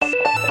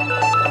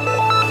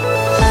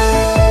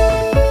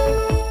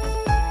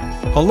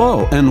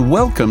Hello and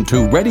welcome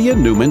to Reddy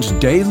and Newman's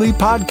Daily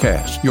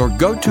Podcast, your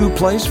go-to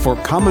place for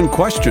common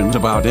questions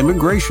about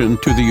immigration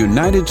to the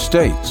United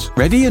States.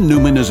 Reddy and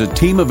Newman is a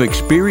team of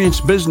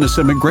experienced business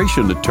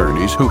immigration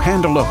attorneys who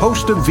handle a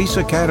host of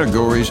visa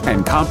categories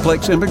and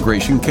complex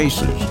immigration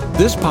cases.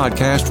 This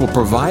podcast will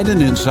provide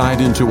an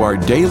insight into our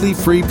daily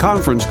free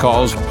conference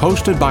calls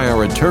hosted by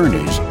our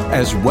attorneys,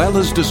 as well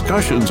as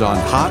discussions on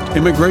hot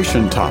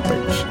immigration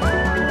topics.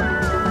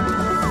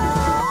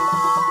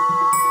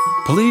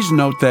 Please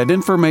note that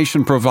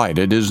information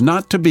provided is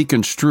not to be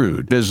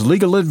construed as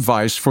legal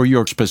advice for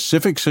your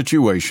specific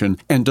situation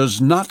and does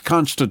not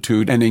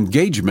constitute an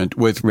engagement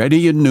with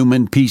Reddy and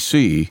Newman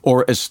PC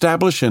or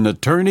establish an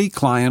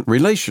attorney-client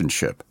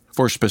relationship.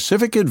 For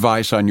specific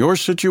advice on your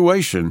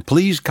situation,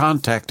 please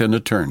contact an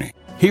attorney.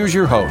 Here's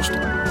your host.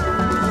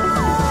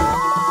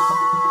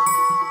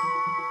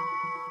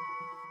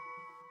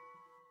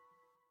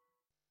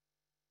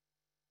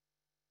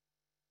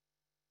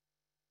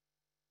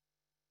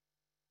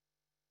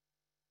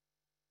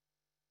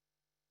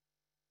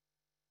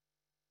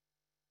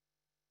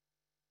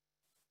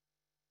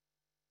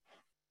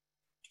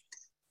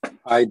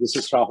 Hi, this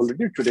is Rahul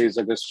Reddy. Today is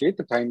August 8th.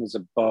 The time is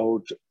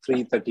about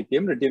 3:30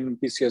 p.m. Reddy and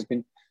PC has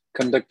been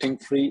conducting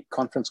free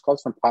conference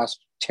calls for the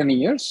past 10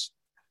 years.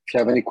 If you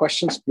have any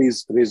questions,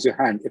 please raise your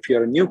hand. If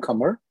you're a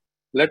newcomer,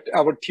 let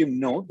our team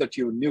know that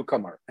you're a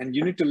newcomer. And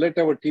you need to let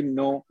our team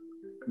know,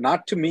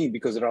 not to me,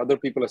 because there are other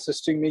people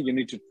assisting me. You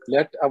need to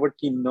let our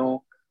team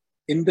know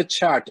in the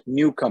chat,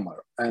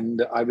 newcomer.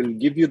 And I will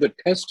give you the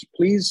test.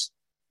 Please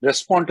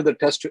respond to the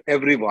test to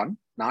everyone,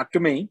 not to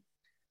me.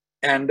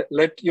 And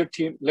let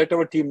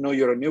our team know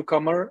you're a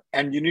newcomer,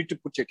 and you need to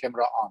put your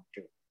camera on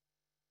too.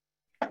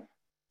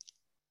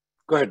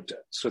 Go ahead,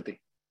 Shruti.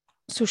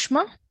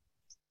 Sushma?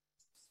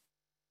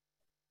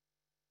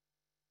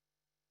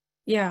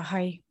 Yeah,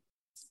 hi.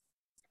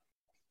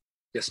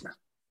 Yes, ma'am.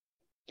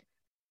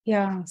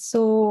 Yeah,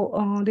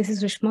 so this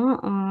is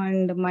Sushma,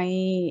 and my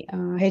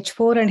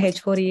H4 and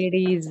H4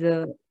 EAD is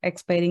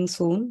expiring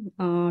soon.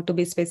 To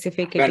be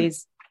specific, it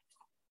is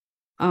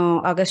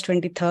August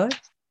 23rd.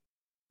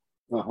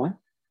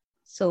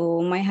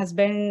 So my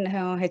husband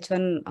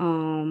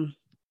H1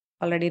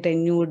 already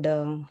renewed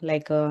in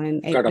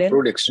April. Got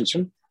approved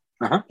extension?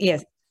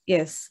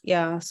 Yes,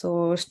 yeah.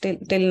 So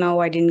till now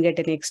I didn't get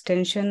any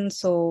extension.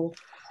 So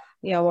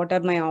yeah, what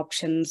are my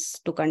options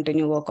to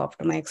continue work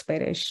after my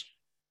expiration?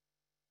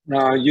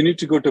 You need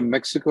to go to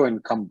Mexico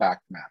and come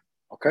back, ma'am.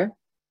 Okay,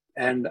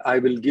 and I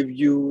will give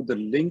you the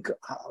link,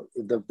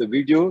 the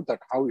video that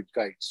how it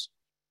guides.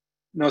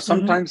 Now,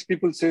 sometimes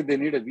people say they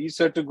need a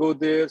visa to go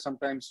there.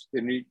 Sometimes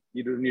you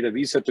don't need a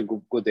visa to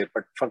go there.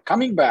 But for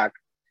coming back,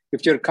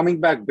 if you're coming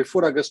back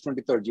before August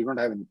 23rd, you don't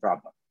have any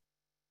problem.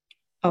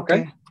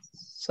 Okay.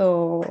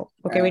 So,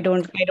 I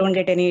don't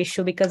get any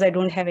issue because I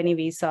don't have any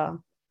visa.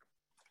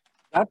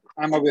 That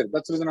I'm aware.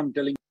 That's the reason I'm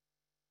telling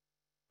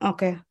you.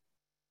 Okay.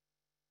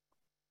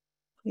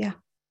 Yeah.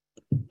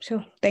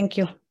 Sure. Thank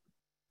you.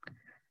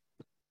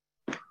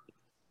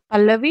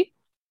 Pallavi?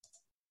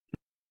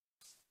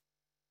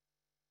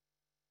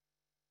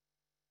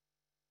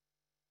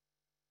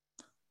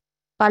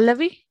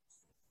 Pallavi?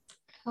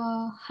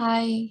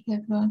 Hi,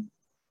 everyone.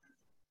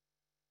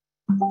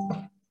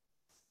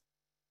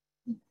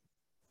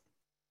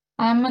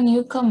 I'm a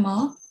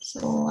newcomer,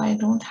 so I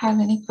don't have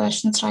any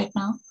questions right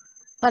now.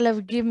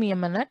 Pallavi, give me a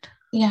minute.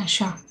 Yeah,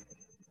 sure.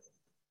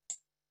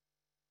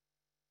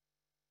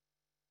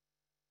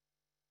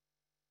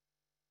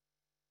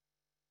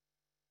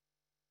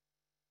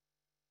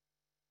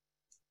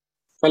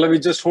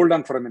 Pallavi, just hold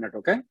on for a minute,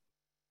 okay?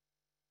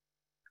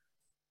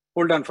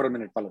 Hold on for a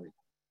minute, Pallavi.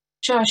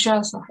 Sure,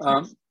 sir.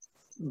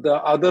 The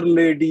other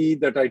lady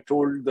that I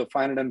told the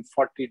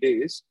 540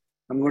 days,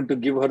 I'm going to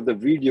give her the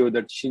video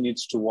that she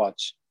needs to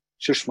watch.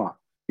 Sushma,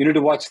 you need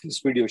to watch this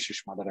video,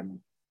 Sushma, that I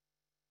mean.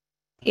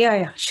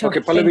 Yeah, sure.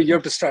 Okay, Pallavi, you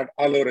have to start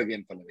all over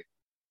again, Pallavi.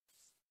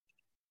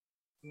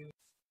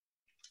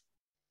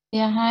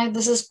 Yeah, hi,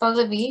 this is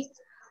Pallavi.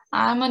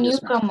 I'm a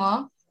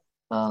newcomer.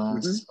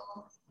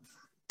 So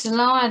till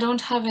now, I don't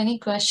have any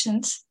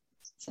questions.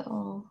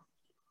 So,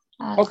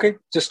 okay,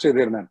 just stay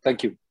there, man.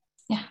 Thank you.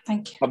 Yeah,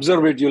 thank you.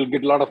 Observe it, you'll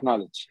get a lot of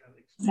knowledge.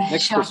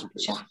 Next person,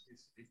 please. Sure.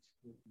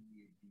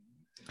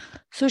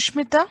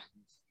 Sushmita?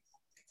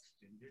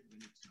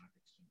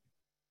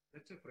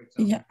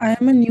 Yeah, I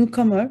am a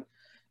newcomer.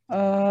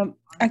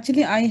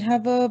 Actually, I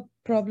have a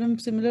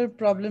similar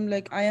problem.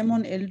 Like I am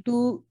on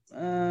L2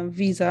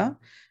 visa,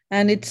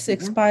 and it's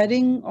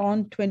expiring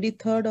on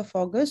 23rd of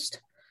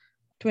August,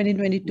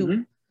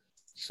 2022.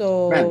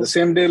 So, man, the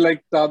same day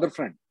like the other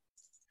friend.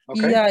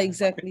 Okay. Yeah,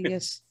 exactly.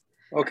 Yes.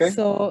 Okay.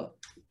 So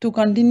to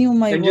continue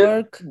my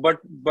work. But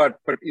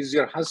is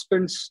your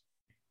husband's?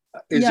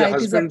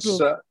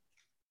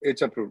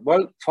 It's approved.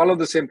 Well, follow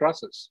the same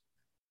process.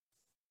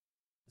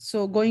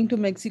 So going to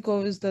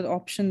Mexico is the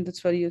option.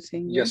 That's what you're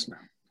saying. Right? Yes,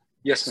 ma'am.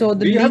 Yes. So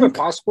do you have a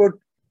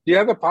passport? Do you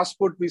have a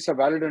passport visa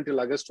valid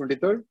until August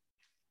 23rd?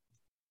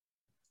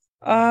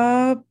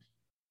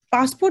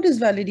 Passport is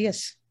valid.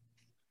 Yes.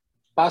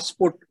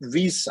 Passport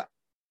visa.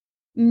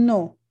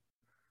 No.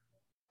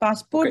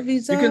 Passport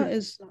visa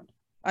is not.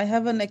 I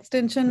have an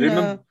extension.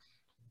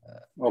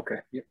 Okay,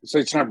 so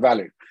it's not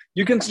valid.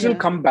 You can still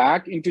come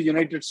back into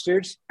United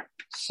States.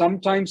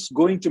 Sometimes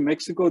going to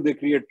Mexico, they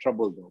create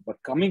trouble though. But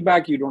coming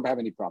back, you don't have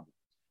any problem.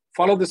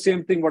 Follow the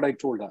same thing what I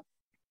told her.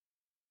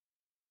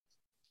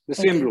 The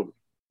same rule.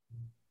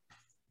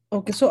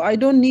 Okay, so I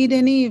don't need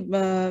any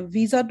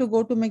visa to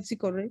go to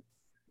Mexico, right?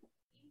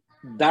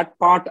 That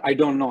part, I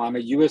don't know. I'm a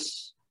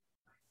US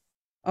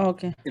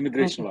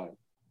immigration lawyer.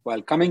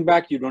 While coming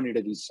back, you don't need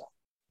a visa.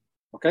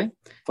 Okay?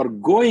 For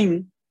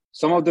going,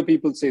 some of the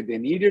people say they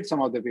need it.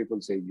 Some of the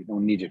people say you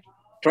don't need it.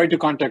 Try to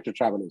contact a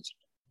travel agent.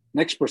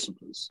 Next person,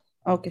 please.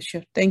 Okay,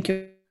 sure. Thank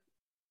you.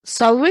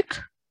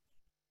 Sauvik?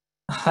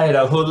 Hi,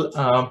 Rahul.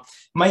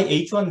 My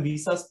H1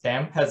 visa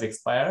stamp has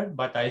expired,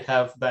 but I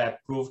have the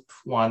approved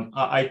one,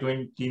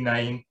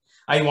 I-129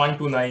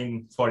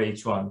 for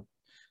H1.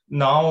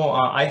 Now,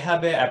 I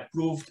have an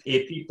approved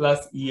AP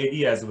plus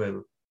EAD as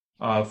well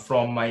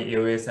from my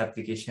AOS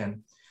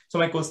application. So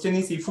my question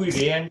is, if we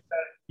re-enter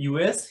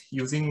US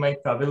using my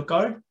travel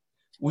card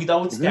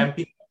without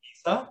stamping the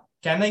visa,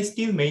 can I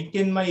still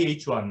maintain my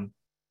H1?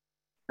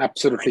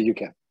 Absolutely, you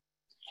can.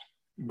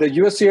 The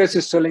USCIS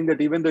is telling that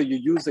even though you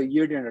use the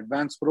EAD and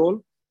advance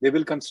parole, they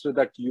will consider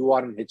that you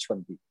are an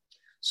H1B.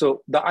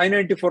 So the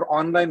I-94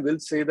 online will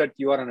say that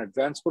you are an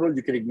advance parole.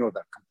 You can ignore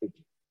that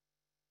completely.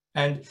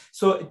 And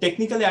so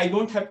technically, I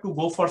don't have to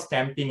go for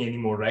stamping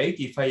anymore, right?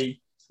 If I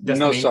just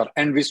No, sir.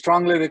 And we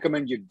strongly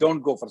recommend you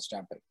don't go for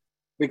stamping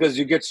because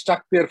you get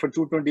stuck there for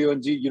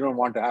 221G. You don't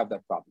want to have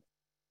that problem.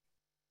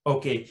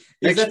 Okay.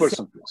 Next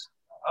person, please.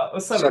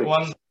 Sir,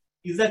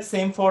 is that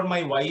same for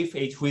my wife,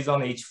 who is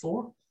on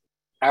H4?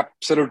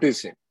 Absolutely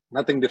same.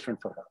 Nothing different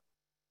for her.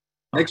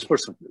 Next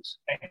person, please.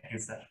 Thank you,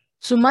 sir.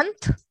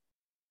 Sumant?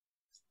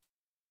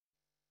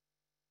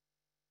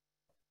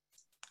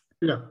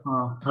 Yeah.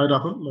 Hi,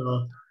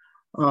 Rahul.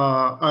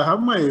 I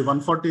have my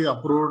 140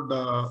 approved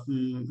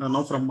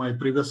from my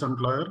previous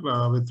employer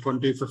with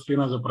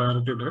 2015 as a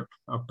priority date,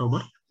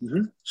 October.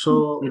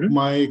 So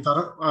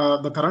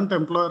the current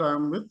employer I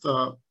am with,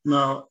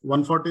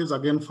 140 is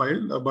again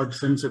filed, but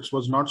since it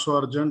was not so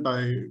urgent,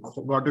 I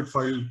got it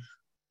filed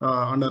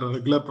under a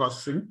regular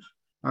processing.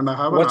 And I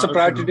have what's the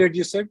priority date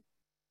you said?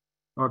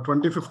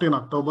 2015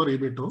 October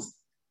EB2.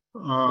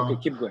 Okay,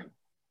 keep going.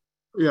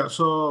 Yeah,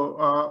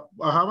 so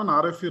I have an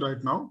RFE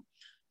right now,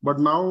 but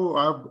now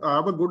I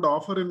have a good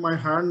offer in my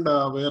hand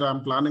where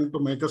I'm planning to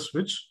make a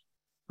switch.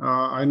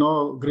 I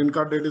know green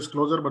card date is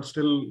closer, but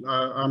still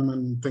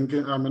I'm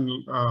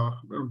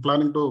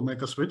planning to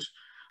make a switch.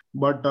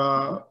 But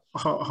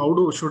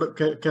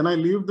can I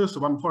leave this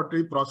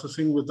 140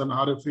 processing with an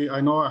RFE?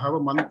 I know I have a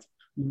month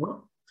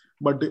more,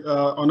 but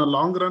on a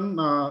long run,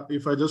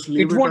 if I just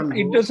leave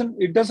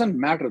it doesn't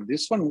matter.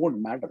 This one won't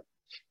matter.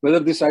 Whether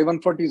this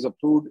I-140 is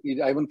approved,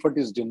 I-140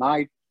 is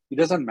denied, it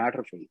doesn't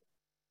matter for you.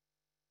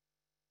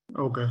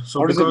 Okay,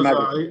 so because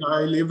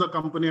I leave the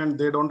company and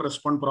they don't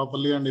respond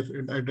properly, and if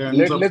it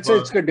ends let's say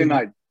it's got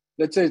denied.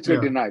 Let's say it's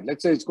got denied.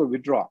 Let's say it's got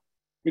withdraw.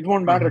 It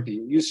won't matter to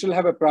you. You still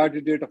have a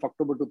priority date of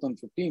October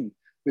 2015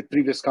 with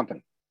previous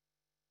company.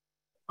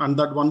 And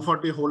that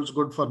 140 holds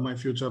good for my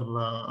future,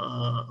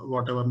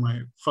 whatever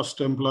my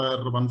first employer,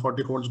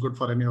 140 holds good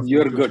for any of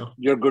You're good.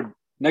 You're good.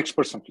 Next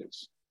person,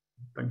 please.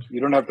 Thank you. You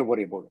don't have to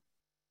worry about it.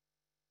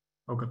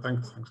 Okay,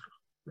 thanks.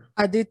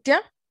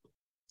 Aditya?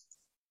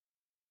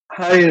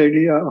 Hi,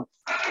 Reddy.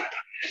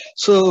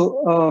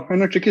 So,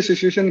 in a tricky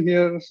situation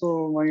here.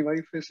 So, my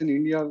wife is in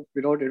India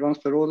without advance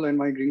parole and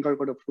my green card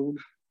got approved.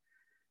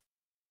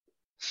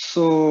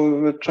 So,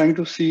 we're trying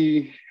to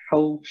see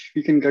how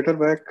we can get her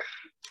back.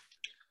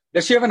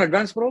 Does she have an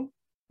advance parole?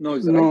 No,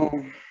 is that no.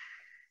 Right?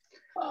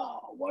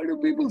 Why do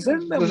people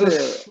send them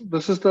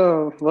This is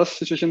the worst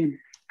situation.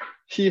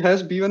 She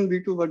has B1,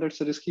 B2, but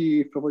that's a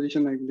risky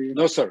proposition, I believe.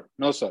 No, sir.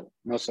 No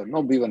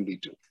B1,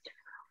 B2.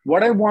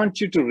 What I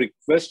want you to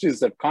request is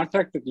that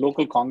contact the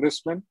local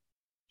congressman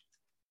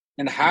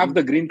and have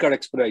the green card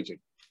expedited.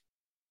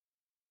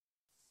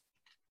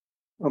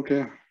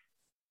 Okay.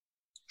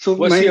 So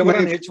was she ever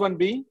an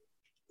H1B?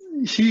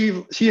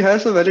 She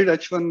has a valid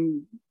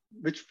H1,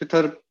 which with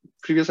her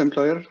previous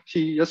employer.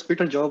 She just quit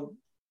her job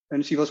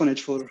and she was on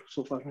H4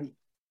 so far.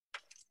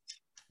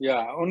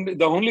 Yeah,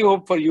 the only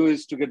hope for you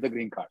is to get the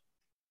green card.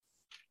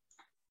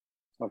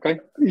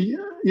 Okay.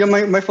 Yeah.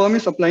 My firm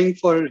is applying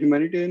for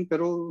humanitarian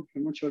parole.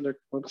 I'm not sure that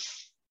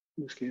works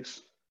in this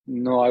case.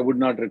 No, I would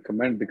not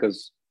recommend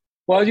because,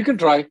 well, you can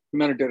try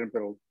humanitarian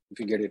parole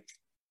if you get it.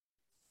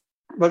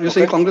 But you're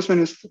saying Congress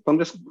getting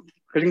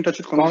in touch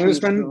with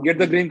Congressman, get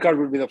the green card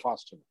would be the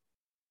faster.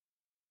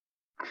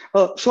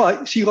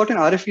 So she got an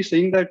RFE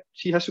saying that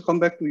she has to come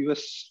back to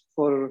US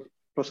for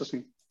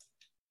processing.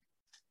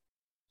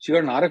 She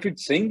got an RFE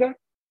saying that?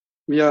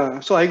 Yeah,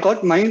 so I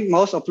got mine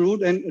mouse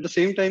approved, and at the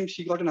same time,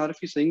 she got an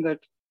RFE saying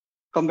that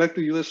come back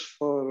to US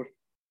for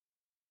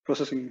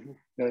processing.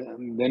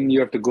 And then you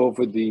have to go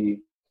for the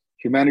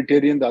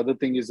humanitarian. The other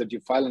thing is that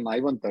you file an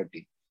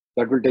I-130.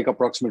 That will take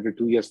approximately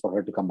 2 years for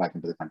her to come back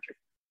into the country.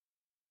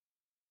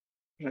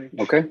 Right.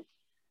 Okay.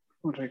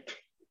 All right.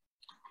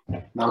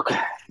 Okay.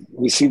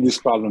 We see these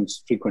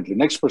problems frequently.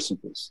 Next person,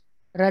 please.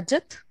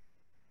 Rajat?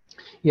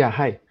 Yeah,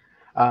 hi.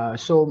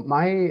 So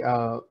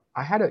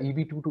I had an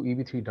EB2 to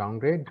EB3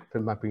 downgrade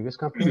from my previous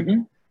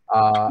company.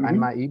 And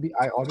my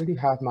I already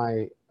have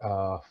my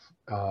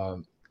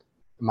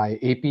my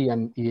AP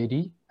and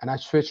EAD, and I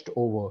switched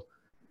over.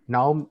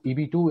 Now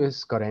EB2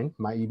 is current.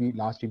 My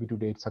last EB2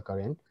 dates are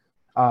current.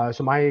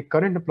 So my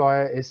current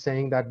employer is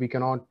saying that we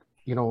cannot,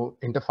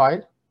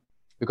 interfile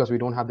because we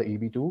don't have the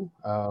EB2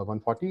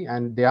 140,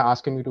 and they are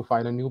asking me to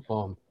file a new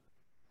perm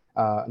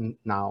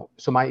now.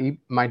 So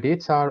my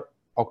dates are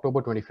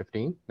November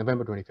 2015.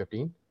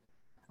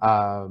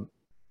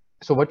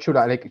 So what should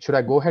I like? Should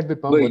I go ahead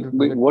with perm?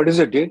 Wait, what is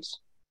the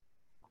dates?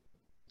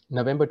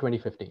 November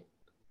 2015.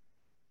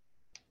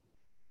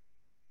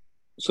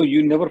 So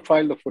you never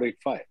filed the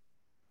 485?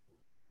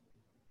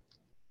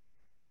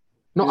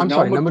 No, I'm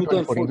sorry, November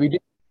 2014. We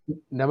did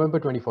November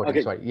 2014.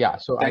 Okay. Sorry, yeah.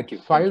 So I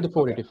filed the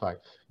 485.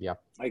 Okay. Yeah.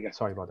 I guess.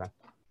 Sorry about that.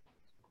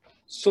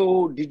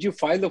 So did you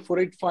file the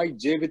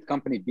 485J with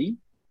company B?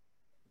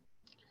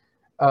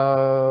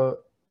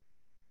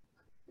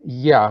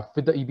 Yeah,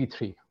 with the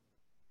EB3.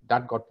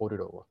 That got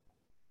ported over.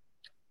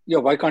 Yeah,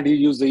 why can't you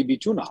use the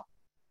EB2 now?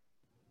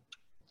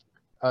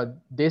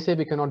 They say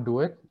we cannot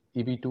do it,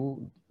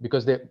 EB2,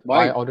 because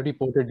I already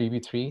ported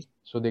EB3,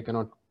 so they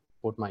cannot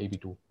port my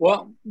EB2.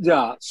 Well,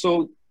 yeah,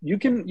 so you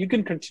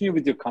can continue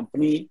with your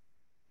company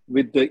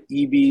with the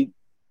EB2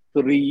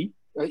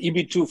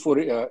 for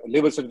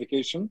labor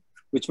certification,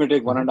 which may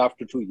take 1.5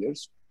 to 2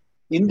 years.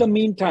 In the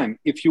meantime,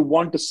 if you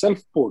want to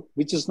self-port,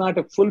 which is not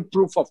a full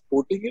proof of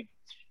porting it,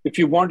 if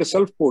you want to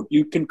self-port,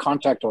 you can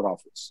contact our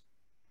office.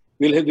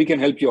 We can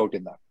help you out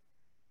in that.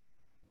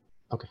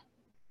 Okay.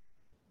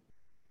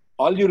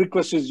 All you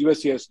request is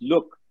USCIS,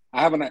 look,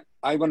 I have an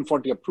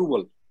I-140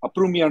 approval.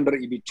 Approve me under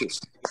EB2.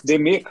 They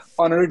may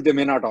honor it, they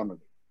may not honor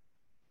it.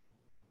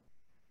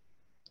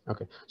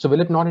 Okay. So will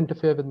it not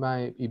interfere with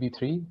my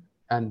EB3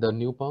 and the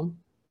new perm?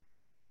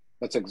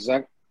 That's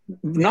exact.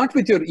 Not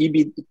with your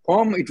EB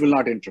perm, it will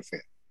not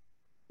interfere.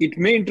 It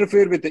may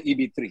interfere with the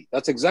EB3.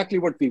 That's exactly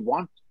what we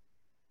want.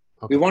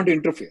 Okay. We want to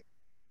interfere.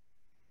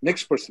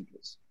 Next person,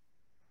 please.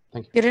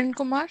 Thank you. Kiran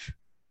Kumar.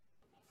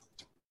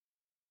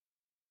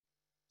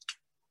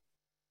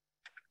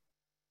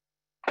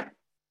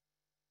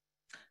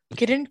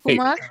 Kiran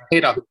Kumar.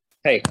 Hey Rahul.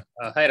 Hey,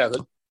 hi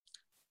Rahul.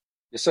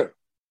 Yes, sir.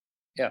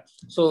 Yeah.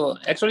 So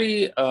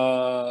actually,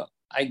 I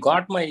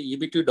got my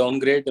EB2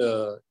 downgrade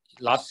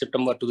last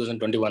September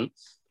 2021.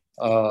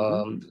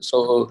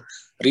 So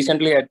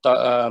recently,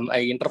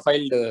 I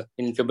interfiled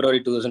in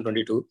February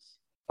 2022.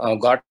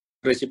 Got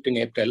receipt in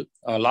April.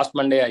 Last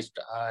Monday, I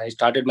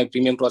started my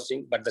premium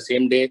processing, but the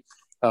same day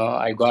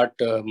I got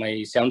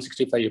my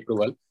 765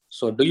 approval.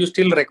 So do you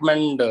still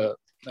recommend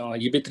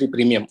EB3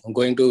 premium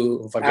going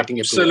to for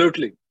getting approval?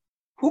 Absolutely.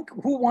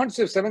 Who wants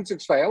a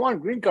 765? I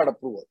want green card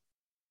approval.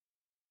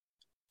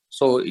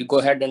 So you go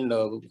ahead and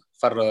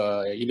for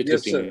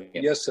EB3 premium.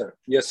 Yes, sir.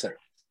 Yes, sir.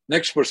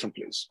 Next person,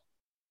 please.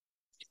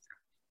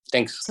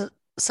 Thanks.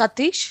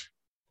 Satish.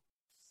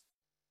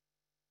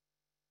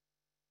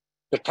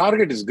 The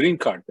target is green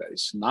card,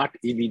 guys, not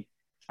EB.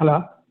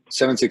 Hello.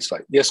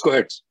 765. Yes, go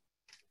ahead.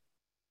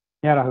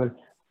 Yeah, Rahul.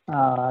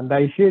 The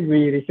issue is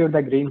we received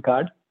the green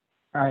card.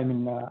 I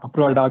mean,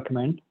 approval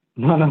document.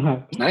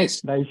 No.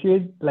 Nice. The issue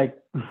is like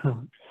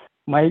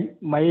my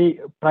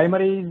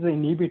primary is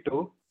in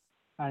EB2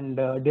 and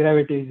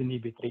derivative is in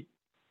EB3.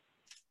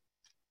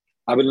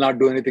 I will not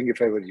do anything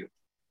if I were you.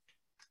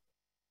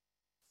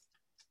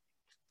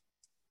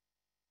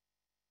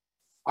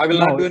 I will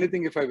not do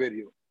anything if I were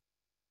you.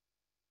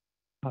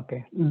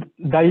 Okay.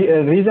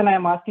 The reason I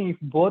am asking if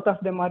both of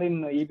them are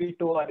in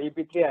EB2 or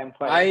EB3, I am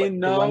fine. I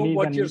know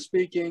what you're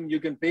speaking. You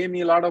can pay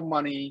me a lot of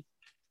money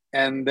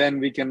and then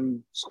we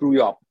can screw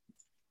you up.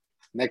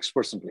 Next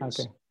person, please.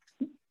 Okay.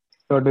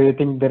 So do you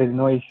think there is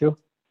no issue?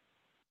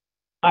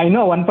 I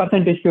know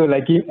 1% issue,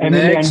 like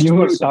Emily and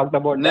you talked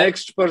about.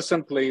 Next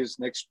person, please.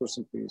 Next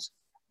person, please.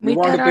 You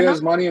want to pay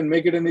us money and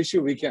make it an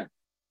issue? We can.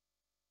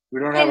 We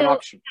don't have an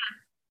option.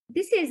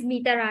 This is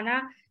Meeta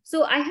Rana.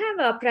 So I have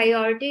a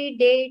priority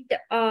date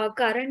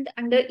current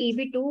under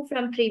EB2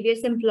 from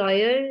previous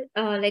employer,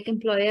 like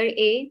employer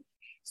A.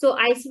 So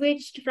I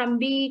switched from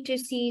B to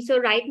C. So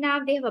right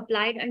now they have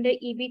applied under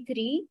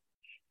EB3.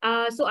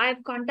 So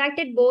I've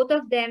contacted both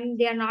of them.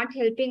 They are not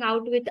helping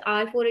out with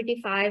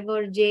R485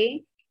 or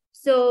J.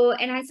 So,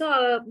 and I saw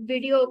a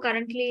video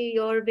currently,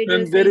 your video.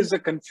 And there is a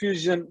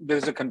confusion. There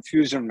is a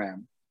confusion,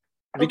 ma'am.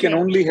 We can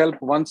only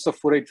help once the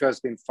 485 has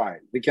been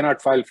filed. We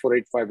cannot file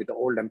 485 with the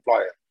old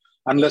employer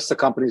unless the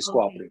company is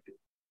cooperative.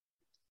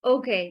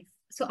 Okay.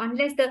 So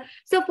unless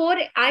so for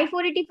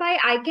I-485,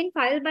 I can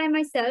file by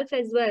myself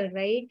as well,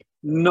 right?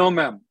 No,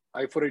 ma'am.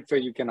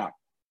 I-485, you cannot.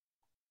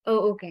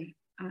 Oh, okay.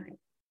 All right.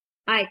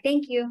 All right.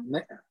 Thank you.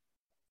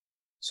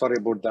 Sorry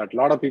about that. A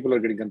lot of people are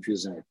getting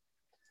confused in it.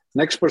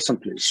 Next person,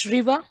 please.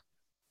 Shriva.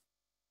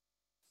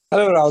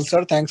 Hello, Rahul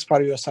sir. Thanks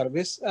for your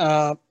service.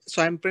 So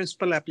I'm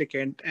principal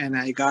applicant and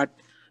I got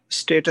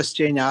status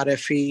change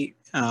RFE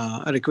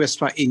a request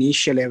for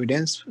initial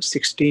evidence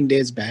 16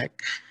 days back.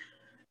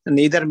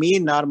 Neither me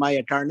nor my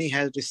attorney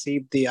has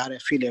received the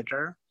RFE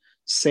letter.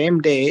 Same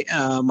day,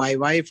 my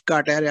wife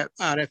got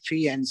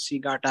RFE and she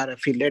got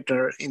RFE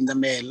letter in the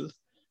mail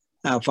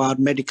for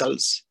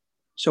medicals.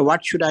 So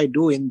what should I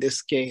do in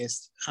this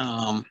case?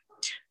 I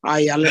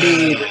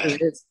already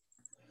raised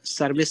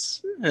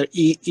service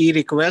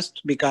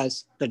e-request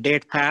because the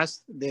date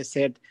passed. They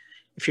said,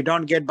 if you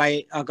don't get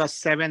by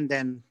August 7,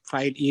 then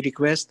file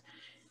e-request,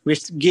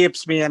 which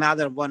gives me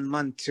another 1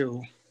 month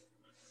to,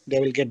 they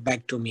will get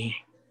back to me.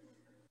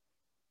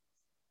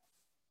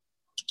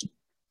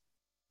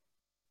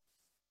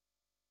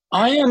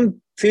 I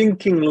am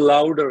thinking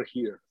louder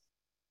here.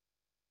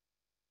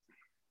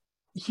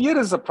 Here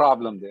is a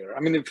problem there. I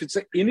mean, if it's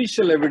an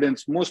initial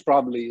evidence, most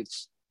probably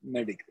it's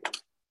medical.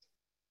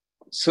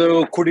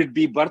 So could it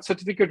be birth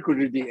certificate?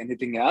 Could it be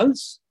anything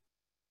else?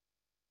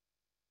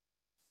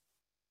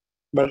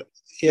 But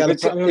yeah, the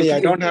problem is I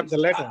don't have the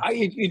letter.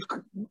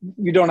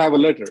 We don't have a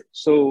letter.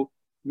 So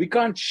we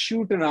can't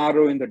shoot an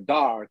arrow in the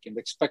dark and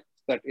expect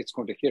that it's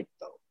going to hit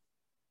though.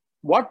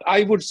 What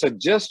I would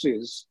suggest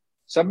is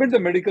submit the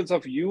medicals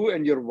of you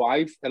and your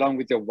wife along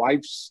with your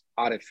wife's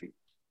RFE.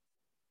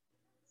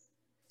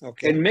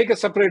 Okay. And make a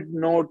separate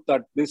note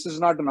that this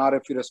is not an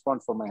RFE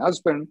response for my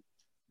husband,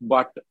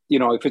 but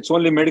if it's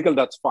only medical,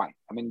 that's fine.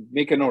 I mean,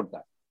 make a note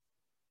that.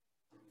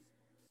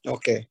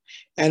 Okay.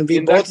 And we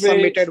both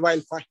submitted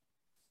while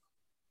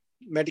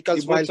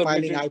medicals while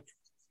filing out.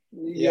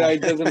 Yeah,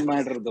 it doesn't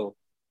matter though.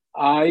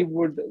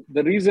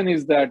 The reason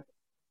is that,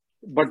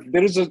 but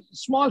there is a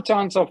small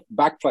chance of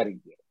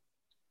backfiring here.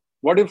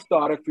 What if the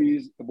RFE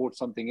is about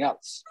something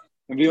else?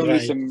 And we only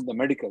submit the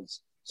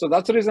medicals. So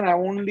that's the reason I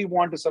only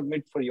want to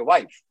submit for your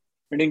wife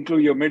and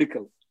include your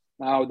medical.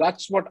 Now,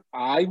 that's what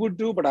I would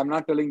do, but I'm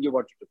not telling you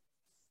what to do.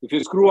 If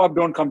you screw up,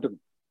 don't come to me.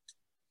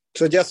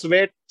 So just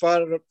wait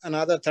for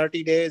another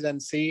 30 days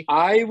and see.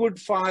 I would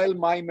file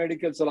my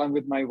medicals along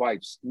with my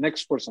wife's.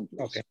 Next person,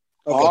 please. Okay.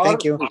 Okay,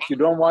 thank you. If you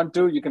don't want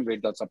to, you can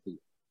wait. That's up to you.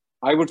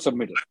 I would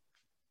submit it.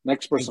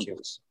 Next person,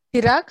 please.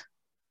 Chirag?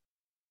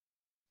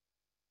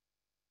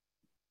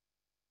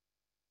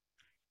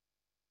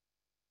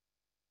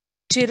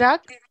 Chirag?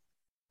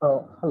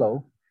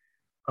 Hello.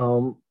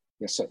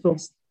 Yes, sir. So,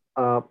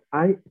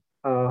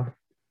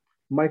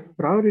 my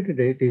priority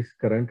date is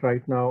current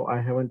right now. I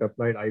haven't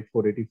applied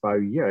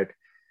I-485 yet.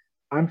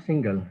 I'm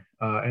single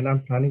and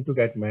I'm planning to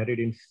get married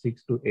in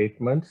 6 to 8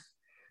 months.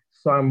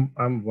 So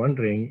I'm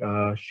wondering,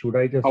 should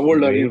I just— How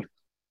old are you?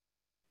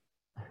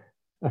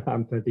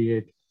 I'm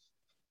 38.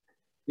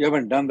 You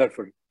haven't done that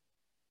for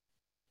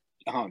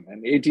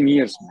 18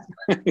 years,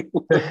 man.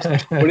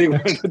 What do you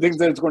think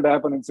that it's going to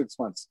happen in 6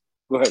 months?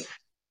 Go ahead.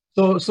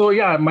 So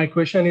yeah, my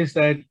question is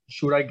that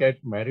should I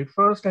get married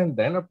first and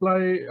then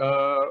apply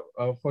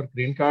for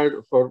green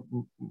card for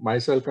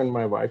myself and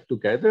my wife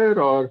together,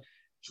 or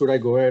should I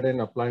go ahead and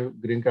apply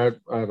green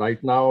card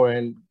right now?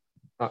 And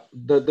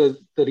the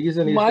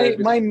reason is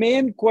my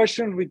main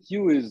question with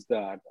you is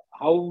that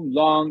how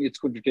long it's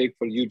going to take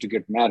for you to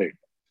get married.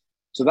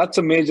 So that's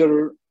a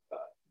major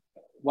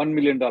 $1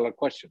 million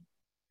question.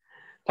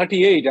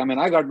 38. I mean,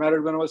 I got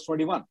married when I was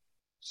 21.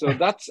 So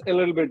that's a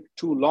little bit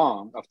too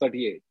long of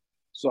 38.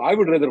 So I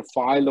would rather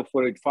file the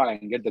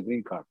 485 and get the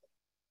green card.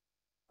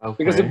 Okay.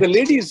 Because if the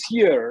lady is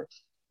here,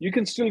 you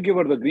can still give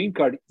her the green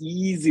card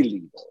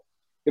easily.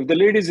 If the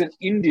lady is in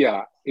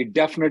India, it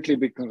definitely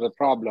becomes a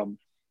problem.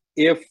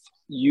 If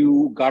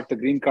you got the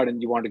green card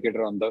and you want to get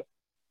her on the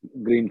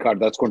green card,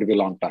 that's going to be a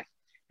long time.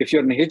 If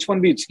you're in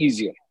H-1B, it's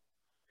easier.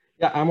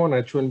 Yeah, I'm on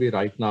H-1B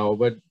right now,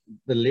 but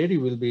the lady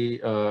will be,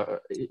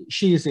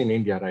 she is in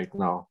India right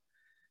now.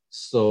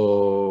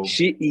 So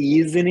she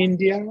is in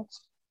India?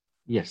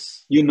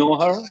 Yes. You know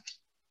her?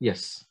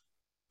 Yes.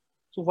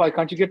 So why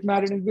can't you get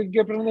married and we'll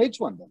get her on the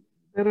H1 then?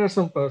 There are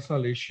some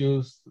personal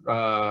issues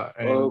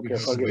and we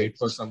have to wait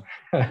for some.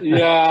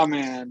 Yeah,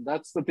 man.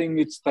 That's the thing.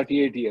 It's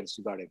 38 years.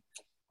 You got it.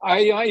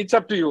 It's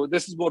up to you.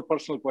 This is more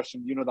personal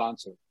question. You know the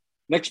answer.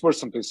 Next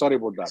person, please. Sorry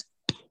about that.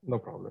 No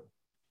problem.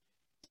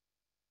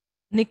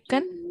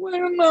 Nikkan?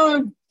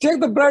 Well, take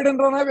the bread and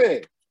run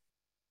away.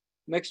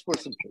 Next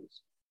person,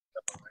 please.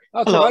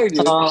 That's Hello. Right.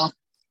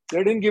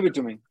 They didn't give it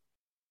to me.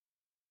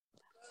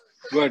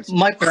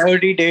 My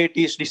priority date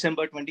is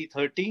December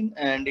 2013,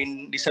 and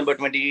in December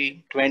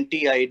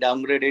 2020, I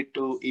downgraded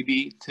to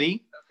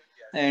EB3,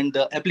 and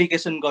the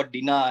application got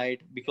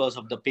denied because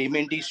of the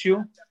payment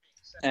issue,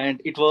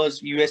 and it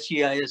was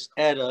USCIS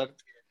error,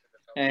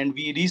 and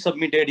we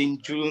resubmitted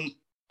in June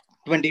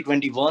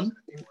 2021,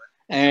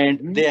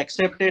 and they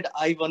accepted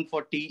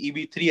I-140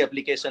 EB3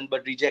 application,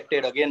 but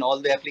rejected again all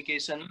the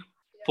application,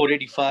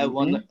 485,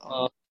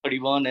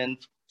 131, and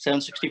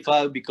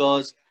 765,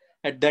 because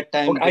at that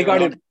time— I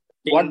got it.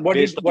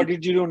 What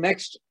did you do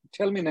next?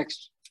 Tell me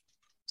next.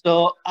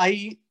 So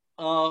we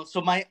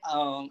resubmitted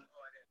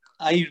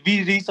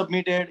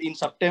in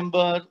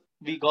September.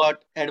 We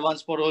got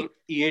advance parole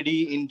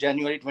EAD in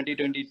January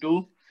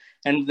 2022,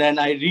 and then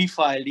I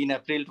refiled in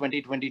April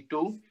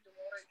 2022,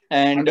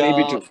 and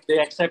they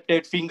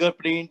accepted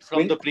fingerprint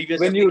from the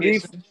previous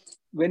application.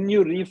 when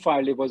you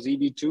refiled, it was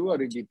EB2 or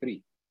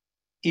EB3?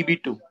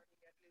 EB2.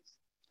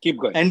 Keep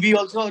going. And we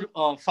also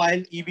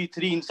filed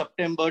EB3 in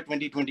September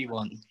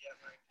 2021.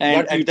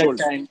 And at that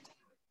time,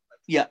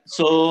 yeah.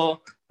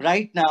 So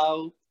right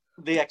now,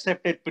 they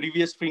accepted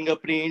previous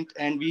fingerprint,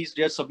 and we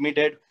just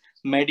submitted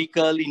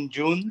medical in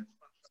June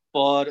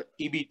for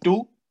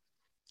EB2.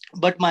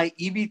 But my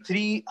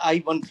EB3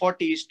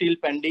 I-140 is still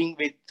pending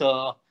with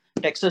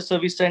Texas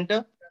Service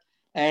Center,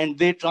 and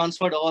they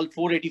transferred all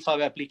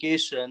 485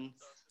 application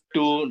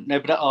to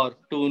Nebraska or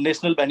to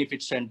National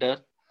Benefit Center.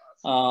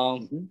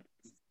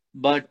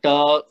 But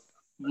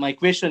my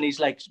question is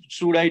like,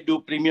 should I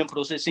do premium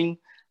processing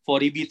for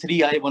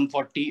EB3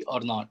 I-140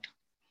 or not?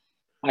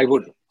 I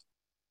would.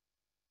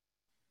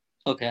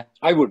 Okay.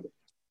 I would.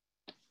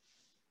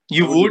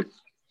 You would?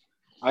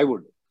 I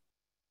would.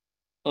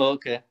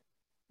 Okay.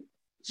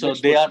 So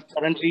they are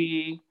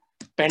currently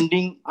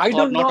pending. I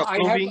don't know.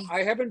 Approving.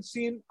 I haven't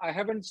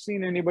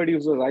seen anybody who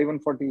says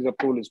I-140's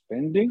approval is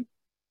pending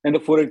and the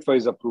 485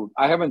 is approved.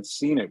 I haven't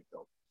seen it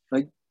though.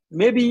 Like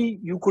maybe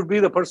you could be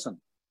the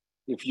person.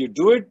 If you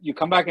do it, you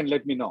come back and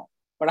let me know.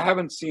 But I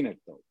haven't seen it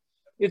though.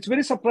 It's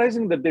very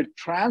surprising that they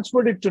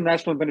transferred it to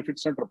National Benefit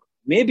Center.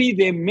 Maybe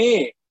they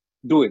may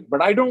do it,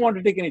 but I don't want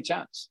to take any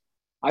chance.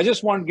 I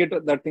just want to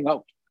get that thing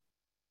out.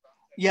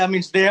 Yeah,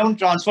 means they haven't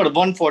transferred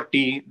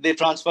 140. They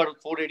transferred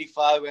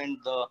 485 and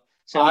the.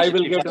 I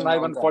will get an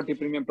I-140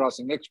 premium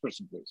processing. Next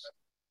person, please.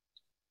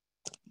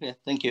 Yeah,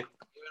 thank you.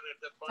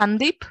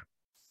 Sandeep.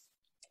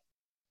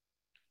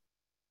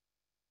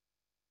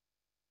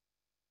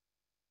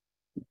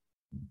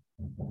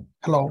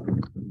 Hello.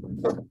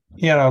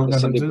 Here, I'll go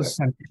to this.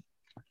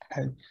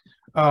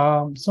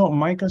 So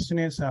my question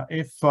is,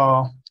 if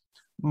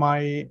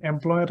my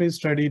employer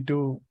is ready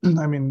to,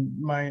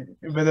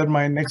 whether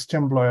my next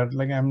employer,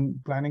 like I'm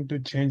planning to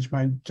change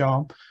my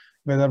job,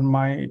 whether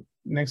my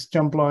next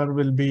employer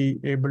will be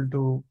able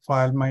to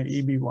file my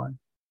EB1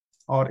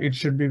 or it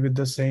should be with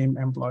the same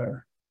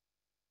employer.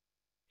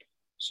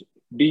 So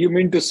do you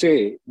mean to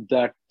say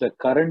that the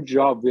current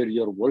job where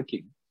you're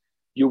working,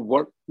 you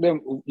work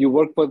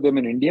for them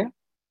in India?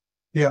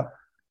 Yeah,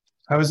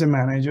 I was a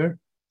manager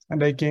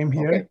and I came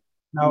here. Okay.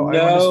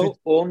 Now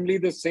only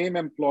the same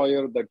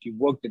employer that you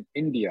worked in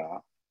India.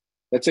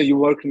 Let's say you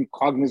work in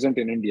Cognizant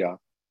in India,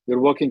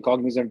 you're working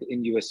Cognizant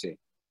in USA.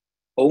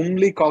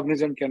 Only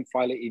Cognizant can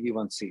file a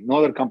EB1C. No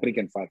other company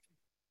can file.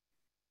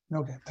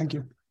 Okay, thank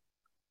you.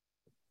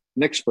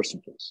 Next person,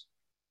 please.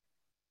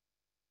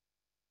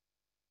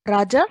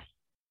 Raja.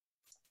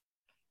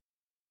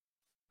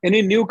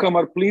 Any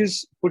newcomer,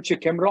 please put your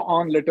camera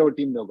on. Let our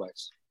team know,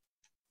 guys.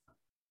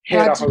 Hey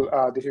Rahul,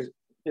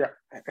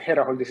 Hey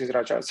Rahul, this is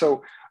Raja.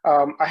 So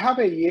I have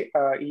a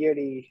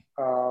EAD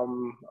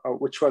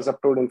which was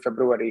approved in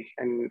February,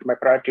 and my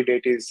priority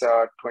date is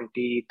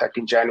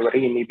 2013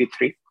 January in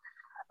EB3.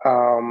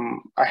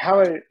 I have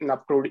an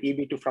approved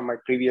EB2 from my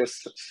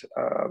previous.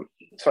 I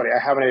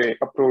have an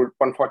approved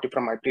 140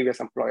 from my previous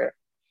employer.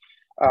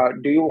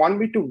 Do you want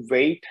me to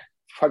wait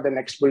for the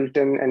next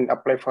bulletin and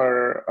apply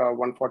for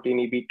 140 in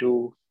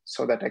EB2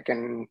 so that I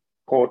can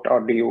quote,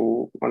 or do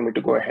you want me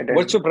to go ahead?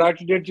 What's your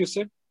priority date? You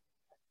said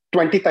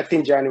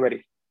 2013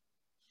 January.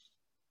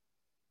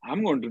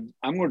 I'm going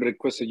to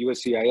request a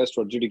USCIS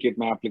to adjudicate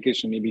my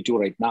application EB2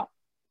 right now.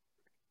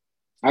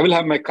 I will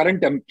have my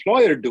current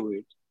employer do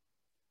it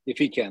if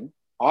he can,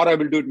 or I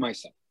will do it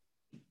myself.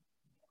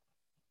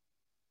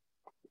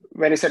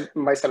 When you said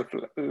myself,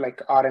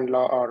 like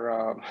R-in-law,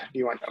 or do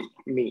you want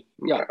me?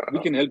 Yeah, we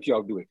can help you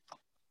out do it.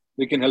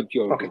 We can help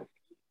you out. Okay.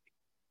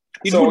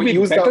 It would be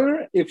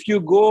better if you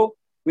go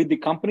with the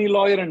company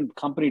lawyer and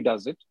company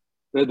does it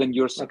rather than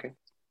yourself. Okay.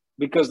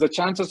 Because the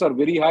chances are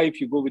very high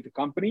if you go with the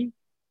company,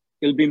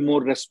 it'll be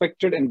more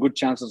respected and good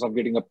chances of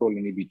getting approval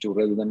in EB2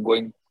 rather than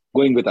going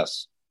with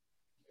us.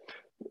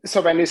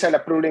 So when you said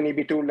approved in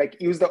EB2, like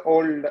use the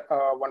old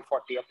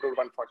 140, approved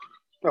 140.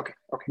 Okay.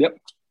 Okay. Yep.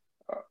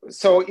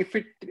 So if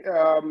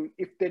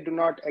they do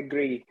not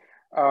agree,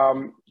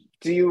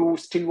 do you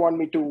still want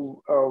me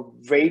to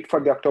wait for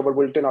the October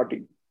bulletin, or do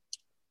you?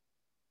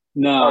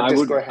 No,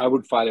 I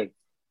would file it.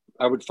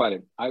 I would file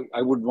it.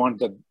 I want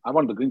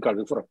the green card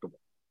before October.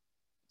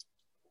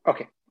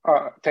 Okay.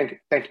 Thank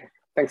you.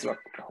 Thanks a lot.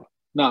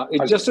 Now,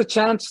 it's just a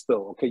chance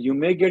though. Okay. You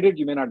may get it,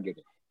 you may not get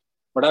it,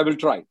 but I will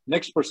try.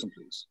 Next person,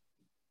 please.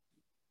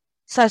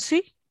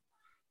 Sasi.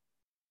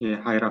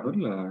 Yeah. Hi,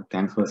 Rahul.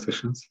 Thanks for the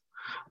sessions.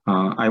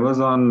 I was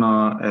on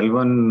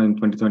L1 in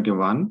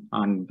 2021,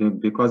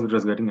 and because it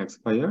was getting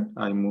expired,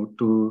 I moved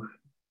to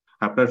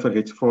apply for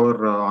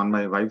H4 on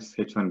my wife's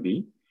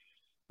H1B.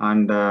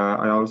 And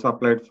I also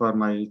applied for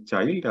my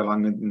child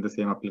along in the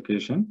same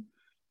application.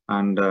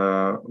 And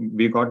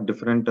we got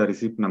different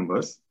receipt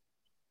numbers.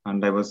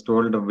 And I was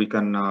told we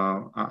can,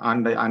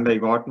 and I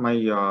got my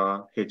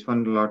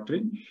H1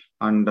 lottery.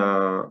 And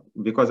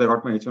because I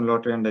got my H1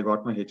 lottery and I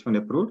got my H1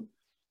 approved,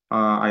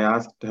 I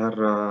asked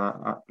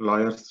her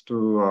lawyers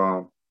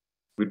to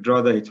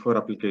withdraw the H4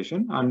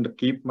 application and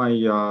keep my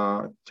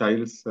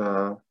child's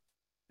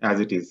as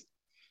it is,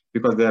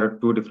 because there are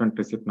two different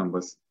receipt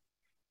numbers.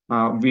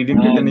 We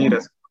didn't get any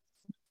response.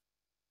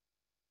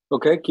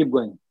 Okay, keep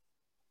going.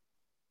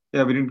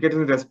 Yeah, we didn't get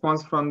any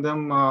response from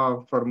them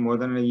for more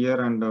than a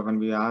year. And when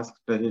we asked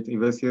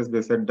USCIS,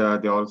 they said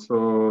they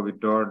also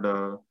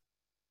withdrew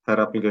her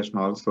application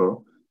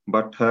also.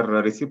 But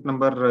her receipt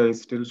number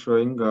is still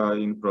showing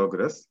in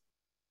progress.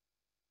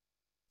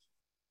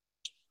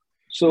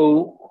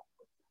 So,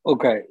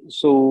 okay.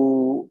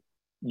 So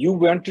you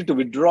wanted to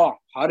withdraw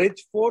her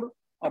H4 or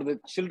the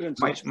children's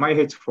H4? My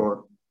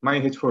H4. My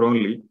H4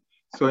 only.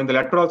 So in the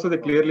letter also, they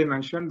clearly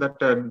mentioned that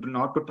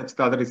not to touch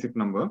the other receipt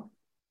number.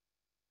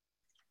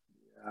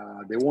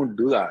 They won't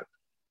do that.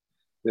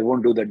 They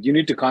won't do that. You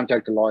need to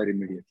contact a lawyer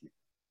immediately.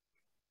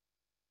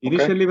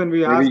 Initially, when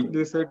we asked,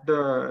 they said,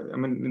 I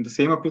mean, in the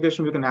same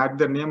application, we can add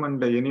their name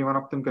and any one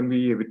of them can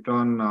be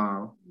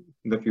withdrawn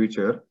in the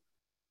future.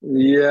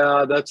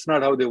 Yeah, that's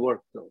not how they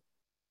work, though.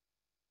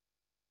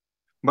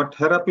 But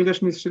her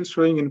application is still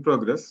showing in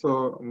progress.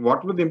 So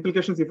what were the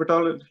implications if at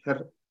all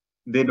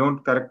they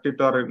don't correct it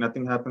or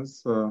nothing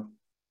happens?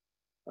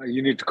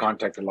 You need to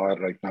contact a lawyer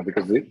right now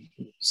because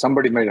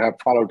somebody might have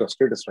followed her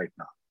status right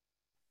now.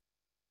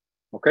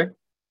 Okay?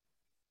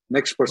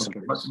 Next person,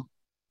 okay, please.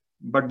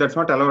 But that's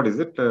not allowed, is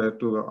it,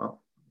 to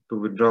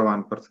withdraw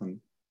one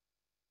person?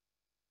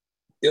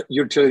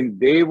 You're telling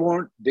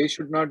they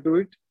should not do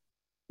it?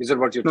 Is that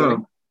what you're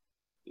telling?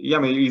 Yeah,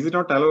 I mean, is it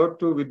not allowed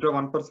to withdraw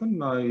one person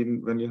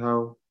when you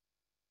have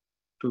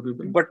two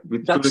people? But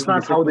that's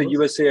not how the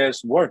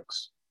USCIS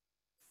works.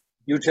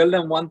 You tell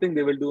them one thing,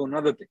 they will do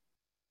another thing.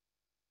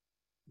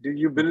 Do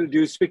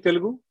you speak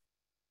Telugu?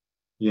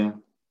 Yeah.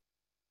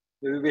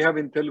 We have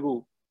in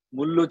Telugu,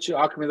 mullochi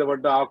aak meeda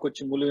padda,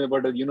 aakochi mullu meeda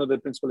padda. You know the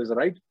principle is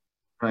right?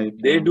 Right.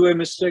 They do a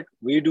mistake,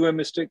 we do a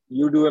mistake,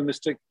 you do a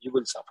mistake, you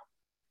will suffer.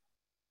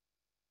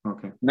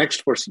 Okay.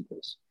 Next person,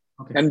 please.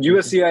 Okay. And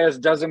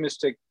USCIS does a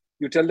mistake.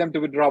 You tell them to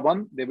withdraw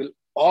one, they will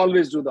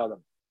always do the other.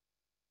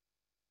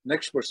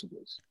 Next person,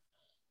 please.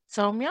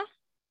 Soumya?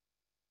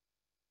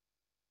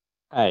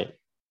 Hi.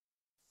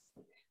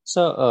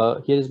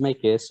 So here is my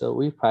case. So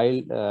we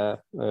filed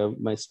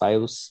my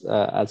spouse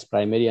as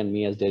primary and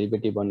me as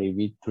derivative on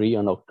EB3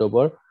 on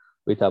October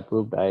with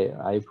approved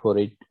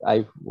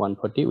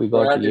I-140. We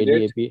got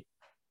EAD-AP.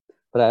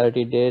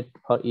 Priority date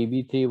for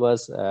EB3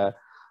 was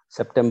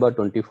September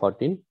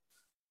 2014.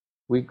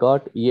 We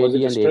got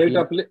EAD and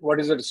AP.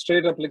 What is it,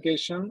 straight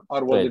application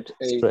or was it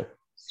a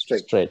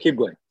straight? Keep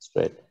going.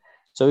 Straight.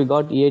 So we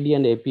got EAD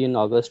and AP in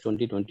August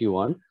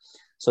 2021.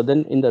 So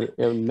then in the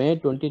May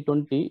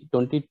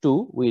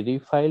 2022, we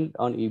refiled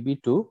on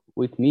EB2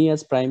 with me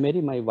as primary,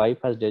 my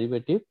wife as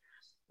derivative.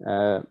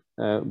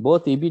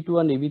 Both EB2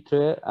 and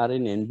EB3 are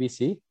in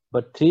NBC.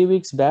 But 3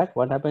 weeks back,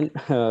 what happened?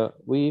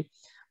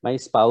 My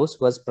spouse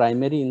was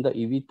primary in the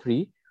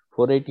EB3.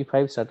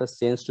 485 status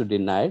changed to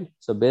denied.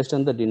 So based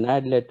on the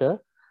denied letter,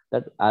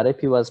 that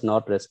RFE was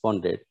not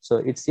responded. So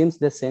it seems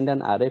they sent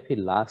an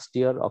RFE last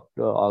year of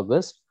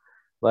August,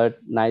 but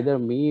neither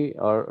me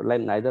or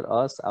neither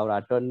us, our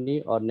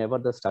attorney, or never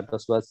the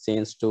status was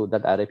changed to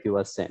that RFE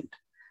was sent.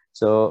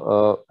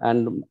 So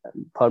and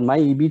for my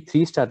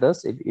EB3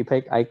 status, if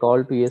I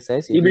call to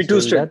ESIS,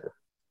 EB2 straight.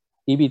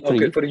 EB3.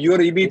 Okay, for your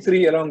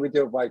EB3 along with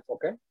your wife,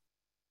 okay?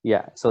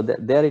 Yeah, so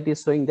there it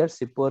is showing that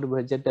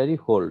supervisory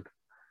hold.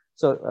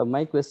 So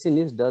my question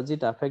is, does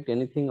it affect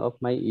anything of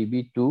my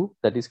EB2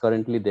 that is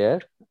currently there?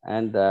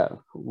 And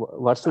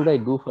what should I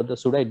do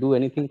should I do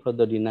anything for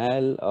the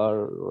denial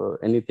or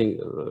anything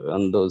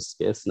on those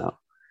cases now?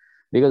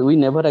 Because we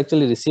never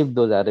actually received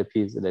those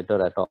RFEs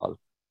letter at all.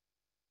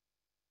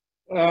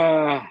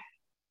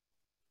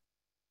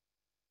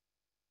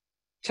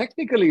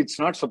 Technically, it's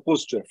not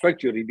supposed to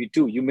affect your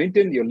EB2. You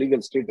maintain your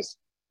legal status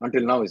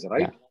until now, is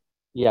right?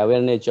 Yeah, we're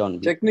an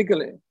H1B.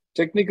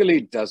 Technically,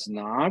 it does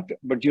not,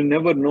 but you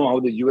never know how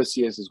the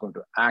USCIS is going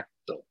to act,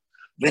 though.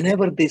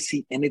 Whenever they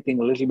see anything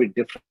a little bit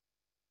different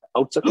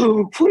outside,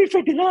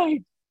 485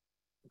 denied.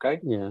 Okay?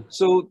 Yeah.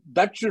 So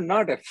that should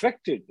not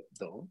affect it,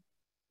 though.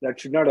 That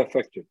should not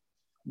affect it.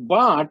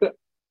 But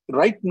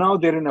right now,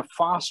 they're in a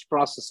fast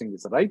processing,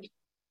 is right?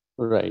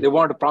 Right. They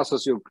want to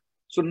process you.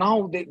 So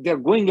now they're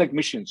going like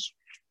missions.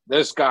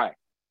 There's guy,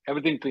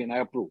 everything clean, I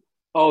approve.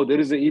 Oh, there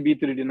is a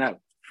EB3 denial.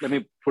 Let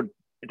me put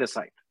it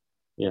aside.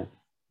 Yeah.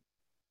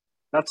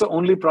 That's the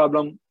only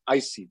problem I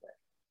see there.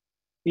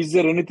 Is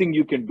there anything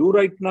you can do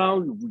right now?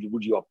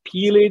 Would you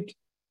appeal it?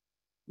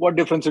 What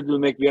difference it will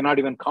make? We are not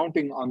even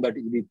counting on that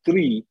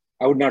EB3.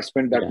 I would not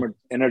spend that much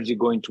energy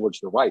going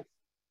towards your wife.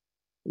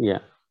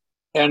 Yeah.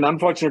 And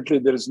unfortunately,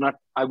 there is not,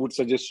 I would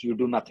suggest you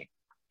do nothing.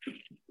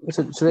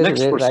 So should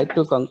I write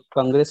to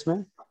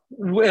Congressman?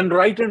 And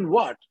write and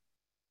what?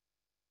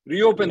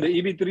 Reopen the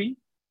EB3?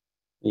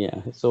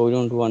 Yeah, so we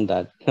don't want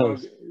that.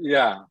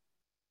 Yeah.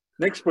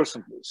 Next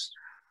person, please.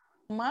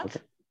 Mark?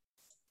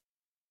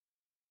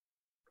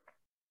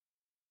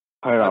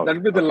 That'll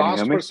be the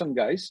last person,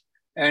 guys.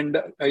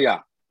 And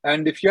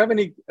and if you have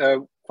any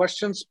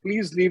questions,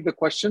 please leave the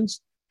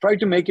questions. Try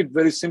to make it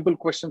very simple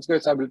questions,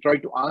 guys. I will try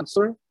to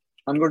answer.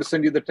 I'm going to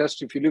send you the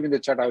test. If you leave in the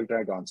chat, I will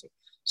try to answer.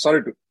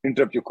 Sorry to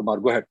interrupt you, Kumar.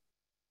 Go ahead.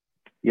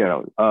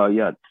 Yeah,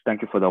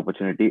 thank you for the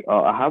opportunity.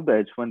 I have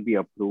the H1B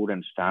approved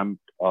and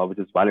stamped, which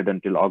is valid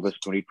until August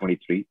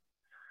 2023.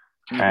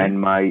 And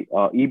my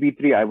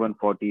EB3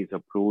 I-140 is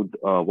approved,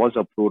 was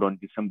approved on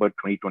December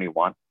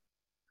 2021.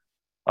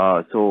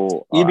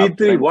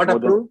 EB3 what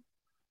approved?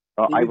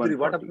 I-140.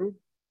 What approved?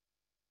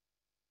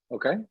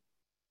 Okay.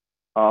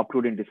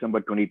 Approved in December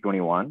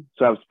 2021.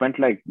 So I've spent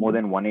like more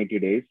than 180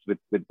 days with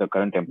the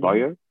current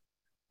employer.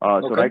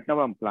 So right now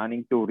I'm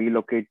planning to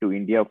relocate to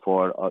India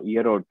for a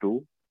year or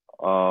two,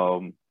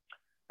 and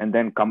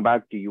then come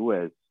back to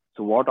US.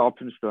 So what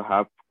options do I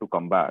have to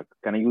come back?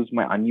 Can I use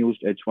my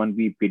unused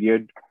H1B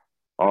period,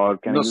 or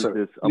can I use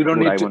this? You don't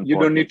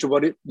need to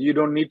worry. You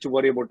don't need to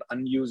worry about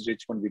unused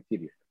H1B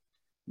period.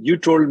 You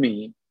told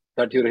me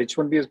that your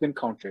H1B has been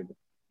counted.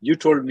 You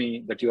told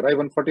me that your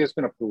I-140 has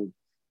been approved.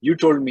 You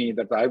told me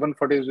that the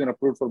I-140 has been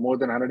approved for more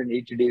than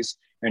 180 days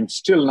and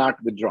still not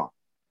withdrawn.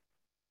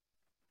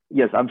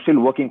 Yes, I'm still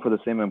working for the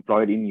same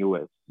employer in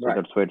US. So Right.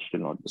 that's why it's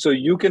still not. So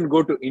you can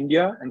go to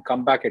India and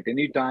come back at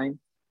any time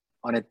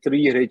on a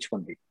 3-year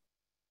H1B.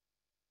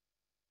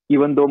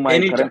 Even though my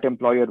Anytime. current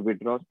employer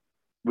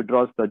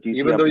withdraws the GC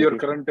Even though your application?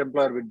 current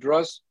employer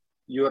withdraws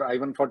your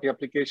I-140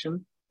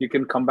 application, you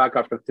can come back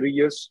after 3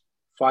 years,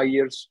 5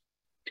 years,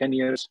 10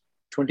 years,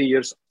 20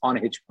 years on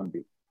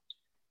H1B.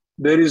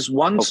 There is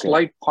one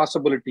slight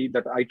possibility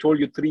that I told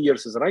you 3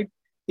 years is right.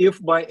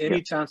 If by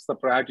any chance the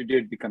priority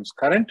date becomes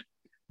current,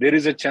 there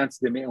is a chance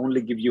they may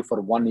only give you for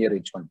 1 year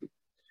H1B.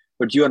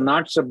 But you are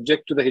not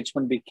subject to the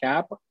H1B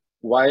cap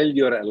while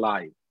you're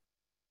alive.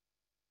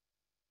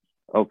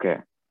 Okay.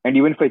 And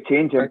even if I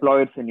change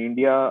employers in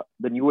India,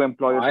 the new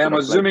employer. I'm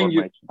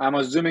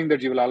assuming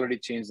that you will already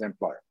change the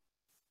employer.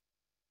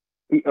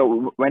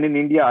 When in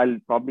India, I'll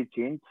probably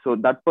change. So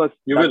that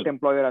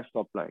employer has to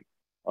apply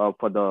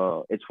for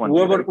the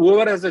H1B.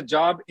 Whoever has a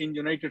job in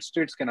United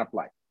States can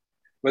apply.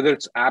 Whether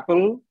it's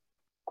Apple,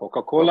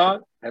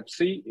 Coca-Cola,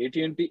 Pepsi,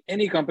 AT&T,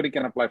 any company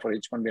can apply for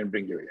H1B and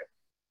bring you here.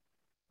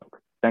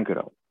 Thank you,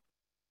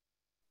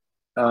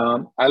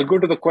 Rahul. I'll go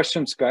to the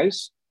questions,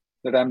 guys,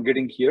 that I'm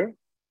getting here.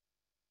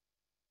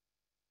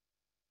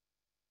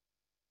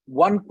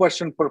 One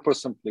question per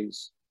person,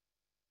 please.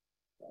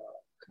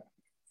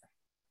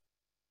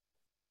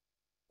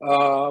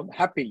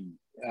 Happy.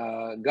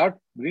 Got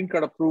green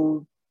card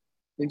approved.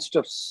 Instead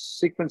of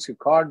sequencing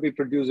card, we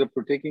produce it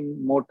for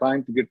taking more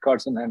time to get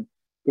cards in hand.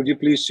 Could you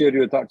please share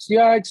your thoughts?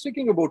 Yeah, it's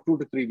taking about 2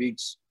 to 3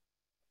 weeks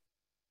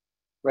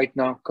right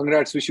now.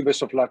 Congrats. Wish you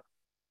best of luck.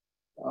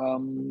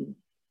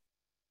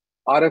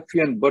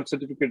 RFE and birth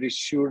certificate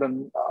issued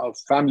on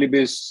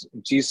family-based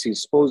GC.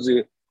 Suppose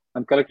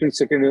I'm collecting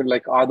secondary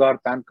like Aadhaar,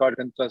 PAN card,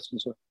 and trust.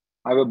 And so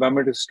I have a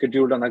biometric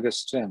scheduled on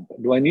August 10th.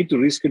 Do I need to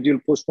reschedule,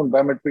 postpone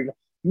biometric?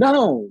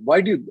 No.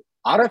 Why do you?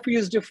 RFE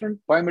is different.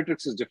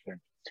 Biometrics is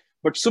different.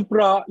 But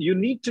Supra, you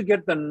need to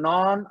get the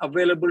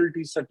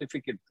non-availability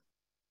certificate.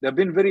 They've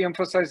been very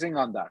emphasizing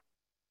on that.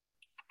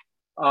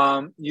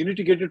 You need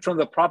to get it from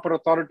the proper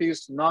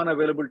authorities,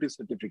 non-availability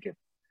certificate.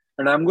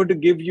 And I'm going to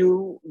give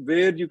you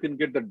where you can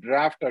get the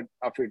draft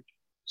of it,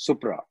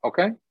 Supra,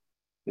 okay?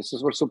 This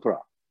is for Supra.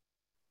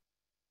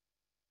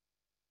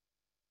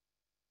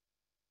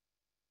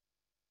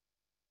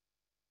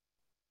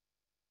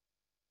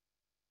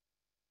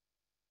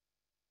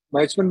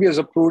 My H1B is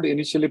approved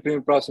initially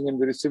premium processing and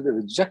we received a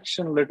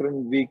rejection letter a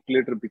week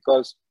later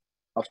because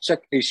of check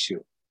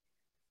issue.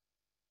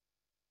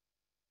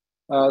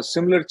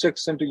 Similar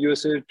checks sent to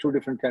USA, 2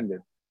 different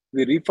candidates.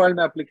 We refiled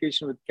my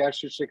application with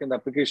cashier check and the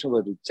application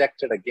was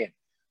rejected again.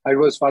 I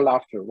was filed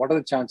after. What are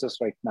the chances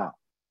right now?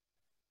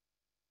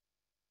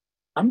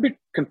 I'm a bit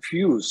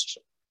confused.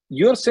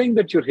 You're saying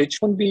that your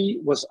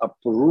H1B was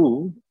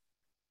approved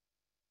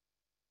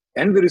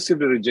and we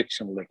received a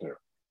rejection letter.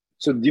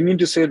 So do you mean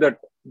to say that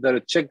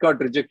the check got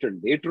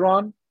rejected later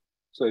on?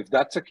 So if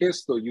that's the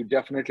case, though, you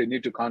definitely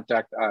need to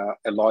contact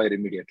a lawyer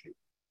immediately.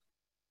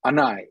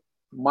 Anai,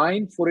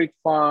 mine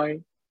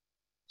 485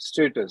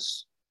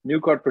 status, new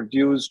card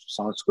produced,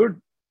 sounds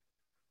good.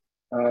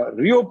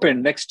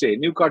 Reopened next day,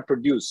 new card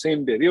produced,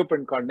 same day,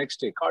 reopened card next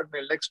day, card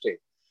mail next day,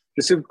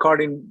 received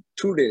card in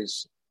 2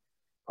 days.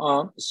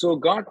 So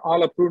got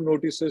all approved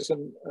notices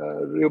and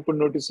reopened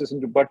notices,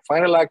 but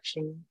final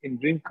action in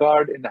green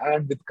card in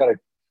hand with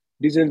correct.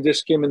 Diesel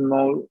just came in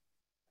now.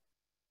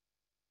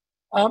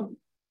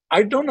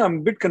 I don't know, I'm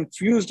a bit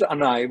confused,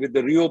 Anai, with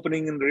the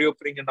reopening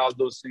and all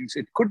those things.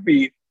 It could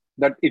be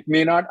that it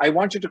may not. I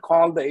want you to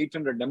call the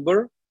 800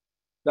 number.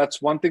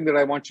 That's one thing that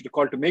I want you to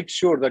call to make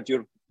sure that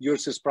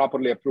yours is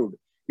properly approved.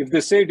 If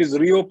they say it is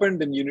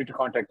reopened, then you need to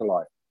contact a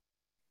lawyer.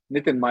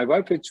 Nitin, my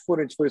wife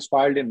H4 is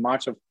filed in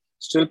March of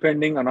still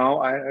pending, and now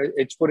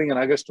H4ing in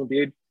August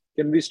 28.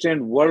 Can we stay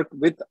and work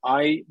with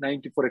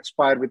I-94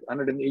 expire with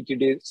 180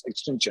 days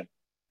extension?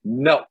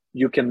 No,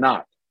 you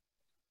cannot.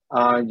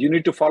 You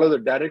need to follow the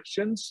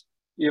directions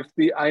if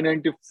the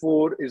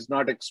I-94 is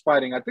not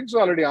expiring. I think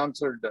so already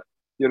answered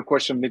your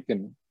question,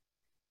 Nitin.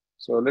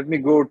 So let me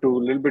go to a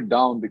little bit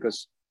down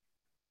because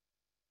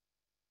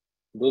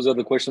those are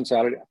the questions I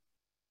already.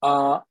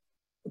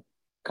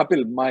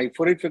 Kapil, my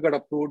 485 got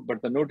approved,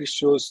 but the notice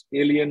shows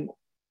alien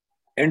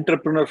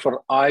Entrepreneur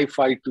for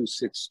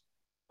I-526.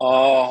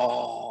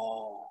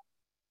 Oh.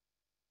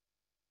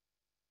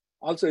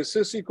 Also,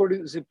 SSC code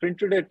is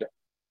printed at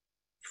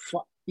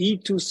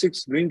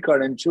E26 green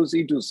card and chose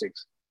E26.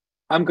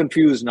 I'm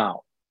confused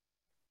now.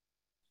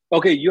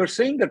 Okay, you're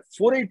saying that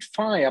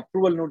 485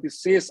 approval notice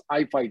says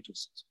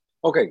I-526.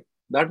 Okay,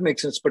 that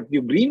makes sense. But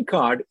your green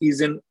card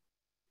is in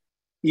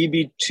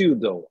EB2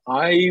 though.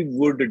 I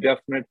would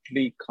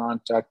definitely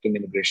contact an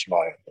immigration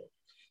lawyer though.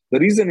 The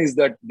reason is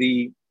that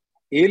the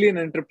alien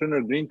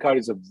entrepreneur green card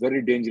is a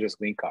very dangerous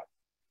green card.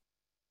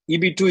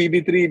 EB2,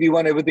 EB3,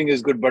 EB1, everything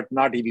is good, but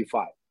not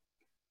EB5.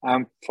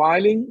 I'm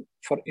filing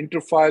for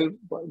interfile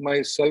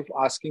myself,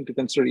 asking to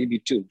consider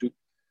EB2.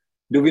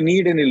 Do we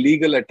need any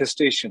legal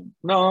attestation?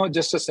 No,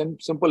 just a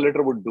simple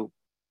letter would do.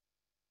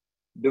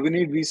 Do we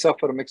need visa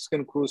for a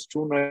Mexican cruise,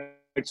 2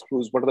 nights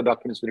cruise? What are the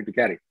documents we need to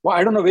carry? Well,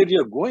 I don't know where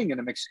you're going in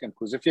a Mexican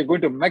cruise. If you're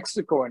going to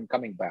Mexico and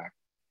coming back,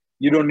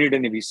 you don't need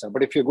any visa.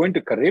 But if you're going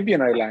to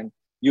Caribbean island,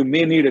 you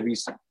may need a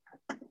visa.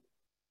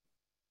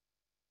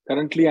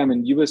 Currently, I'm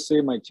in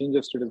USA. My change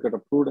of status got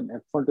approved in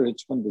F1 to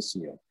H1 this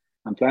year.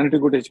 I'm planning to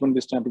go to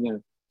H1B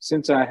stamping.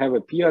 Since I have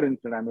a PR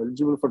intent, I'm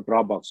eligible for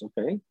dropbox.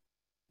 Okay.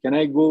 Can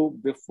I go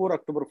before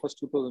October 1st,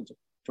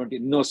 2020?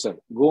 No, sir.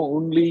 Go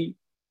only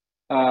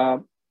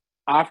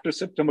after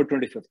September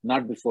 25th,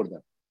 not before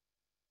that.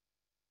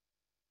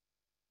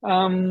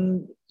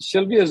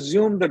 Shall we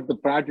assume that the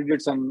priority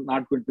dates are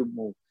not going to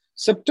move?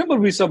 September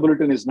visa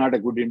bulletin is not a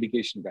good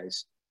indication,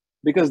 guys,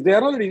 because they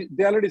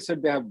already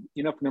said they have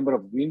enough number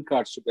of green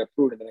cards to be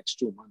approved in the next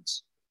 2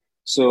 months.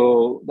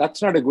 So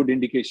that's not a good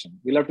indication.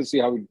 We'll have to see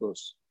how it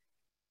goes.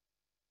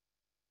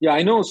 Yeah,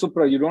 I know,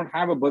 Supra, you don't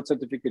have a birth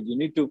certificate. You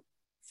need to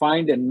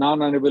find a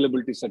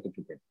non-unavailability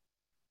certificate.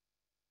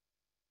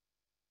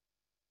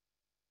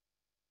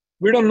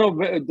 We don't know.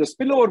 The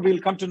spillover we'll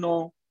come to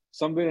know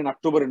somewhere in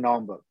October and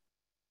November.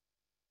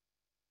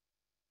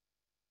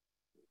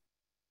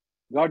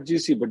 Got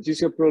GC, but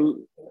GC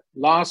approval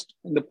last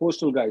in the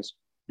postal, guys.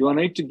 Do I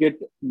need to get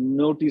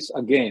notice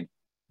again?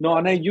 No,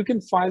 Anay, you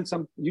can file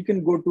some, you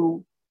can go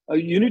to,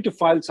 you need to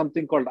file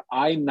something called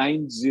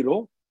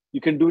I-90.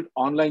 You can do it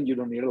online. You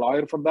don't need a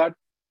lawyer for that.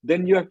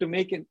 Then you have to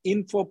make an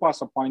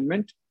InfoPass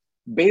appointment.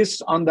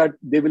 Based on that,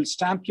 they will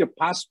stamp your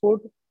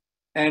passport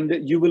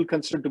and you will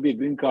consider to be a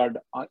green card.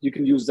 You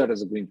can use that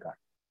as a green card.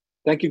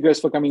 Thank you guys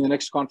for coming. The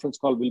next conference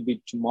call will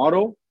be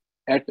tomorrow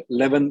at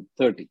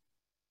 11:30.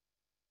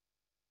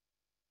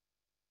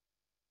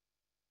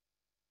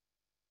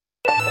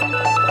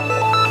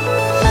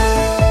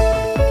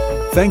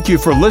 Thank you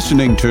for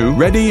listening to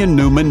Reddy and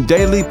Newman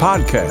Daily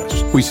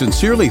Podcast. We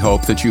sincerely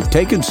hope that you've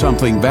taken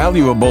something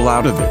valuable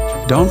out of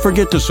it. Don't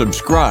forget to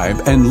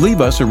subscribe and leave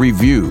us a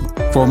review.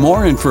 For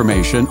more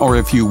information or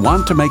if you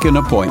want to make an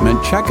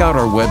appointment, check out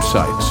our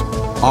websites,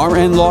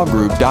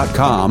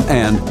 rnlawgroup.com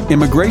and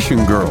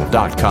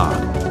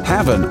immigrationgirl.com.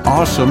 Have an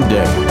awesome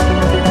day.